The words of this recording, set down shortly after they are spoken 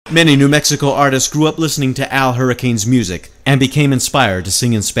Many New Mexico artists grew up listening to Al Hurricane's music and became inspired to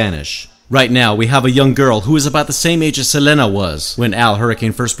sing in Spanish. Right now, we have a young girl who is about the same age as Selena was when Al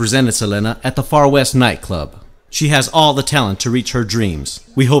Hurricane first presented Selena at the Far West nightclub. She has all the talent to reach her dreams.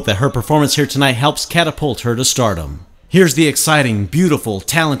 We hope that her performance here tonight helps catapult her to stardom. Here's the exciting, beautiful,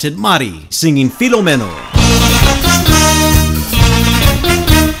 talented Mari singing Filomeno.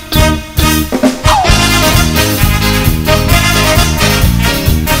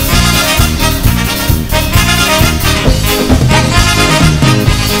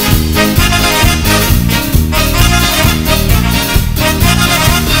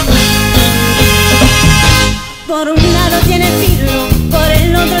 Por un lado tiene filo, por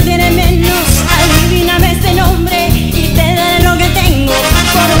el otro tiene menos. Adivíname este nombre y te daré lo que tengo.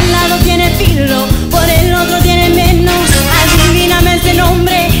 Por un lado tiene filo, por el otro tiene menos. Adivíname este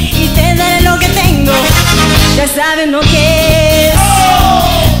nombre y te daré lo que tengo. Ya saben lo que es,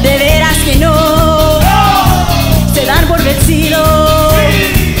 de veras que no. Se dan por vencido,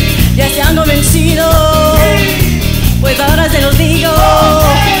 ya se han convencido. Pues ahora se los digo.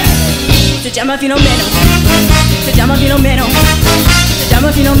 Se llama Filomeno, se llama Filomeno, se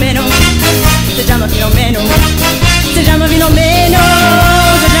llama Filomeno, se llama Filomeno, se llama Filomeno,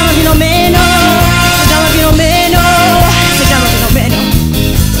 se llama Filomeno, se llama Filomeno, se llama Filomeno.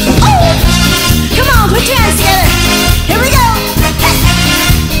 Oh! Come on, put your hands together. Here we go. Hey.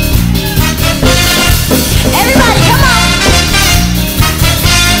 Everybody, come on.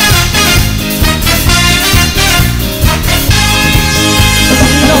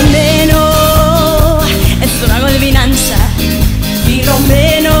 Filomeno. Esto es una adivinanza,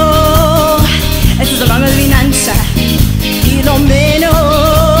 Filomeno. Esto es una adivinanza, Filomeno.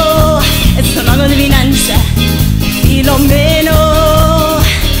 Esto es una adivinanza, Filomeno.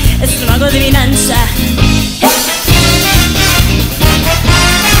 Esto es una adivinanza.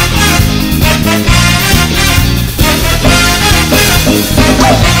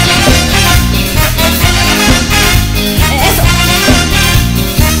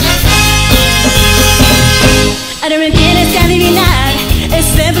 Ahora me tienes que adivinar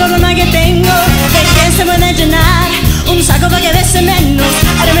este problema que tengo, de que se puede llenar un saco para que bese menos.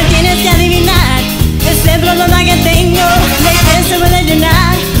 Ahora me tienes que adivinar este problema que tengo, de que se puede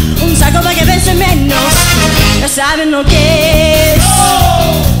llenar un saco para que bese menos. Ya saben lo que es,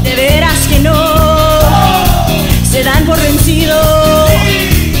 de veras que no. Se dan por vencido,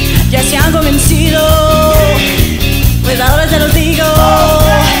 ya se han convencido. Pues ahora te lo digo.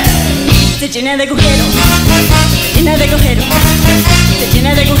 Se llena de agujero, se llena de agujero, se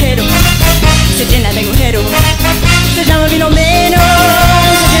llena de agujero, se llena de agujero. Se llama Filomeno,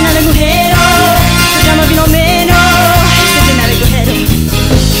 se llena de agujero, se llama Filomeno, se llena de agujero.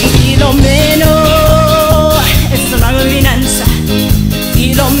 Filomeno, esto es una adivinanza,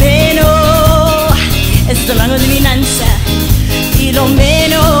 Filomeno, esto es una adivinanza,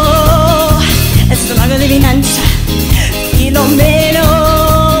 Filomeno, esto es una adivinanza, Filomeno.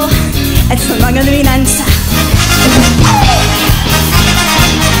 It's a long adivinanza.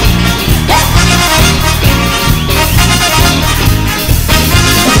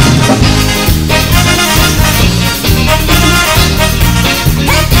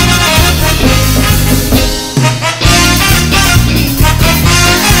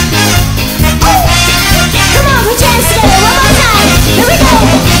 Come on, put your hands together one more time. Here we go.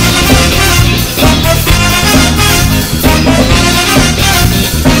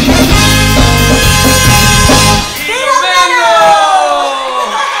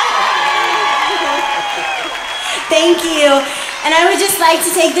 Thank you. And I would just like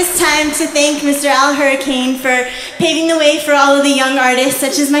to take this time to thank Mr. Al Hurricane for paving the way for all of the young artists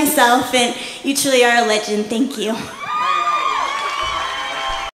such as myself, and you truly are a legend. Thank you.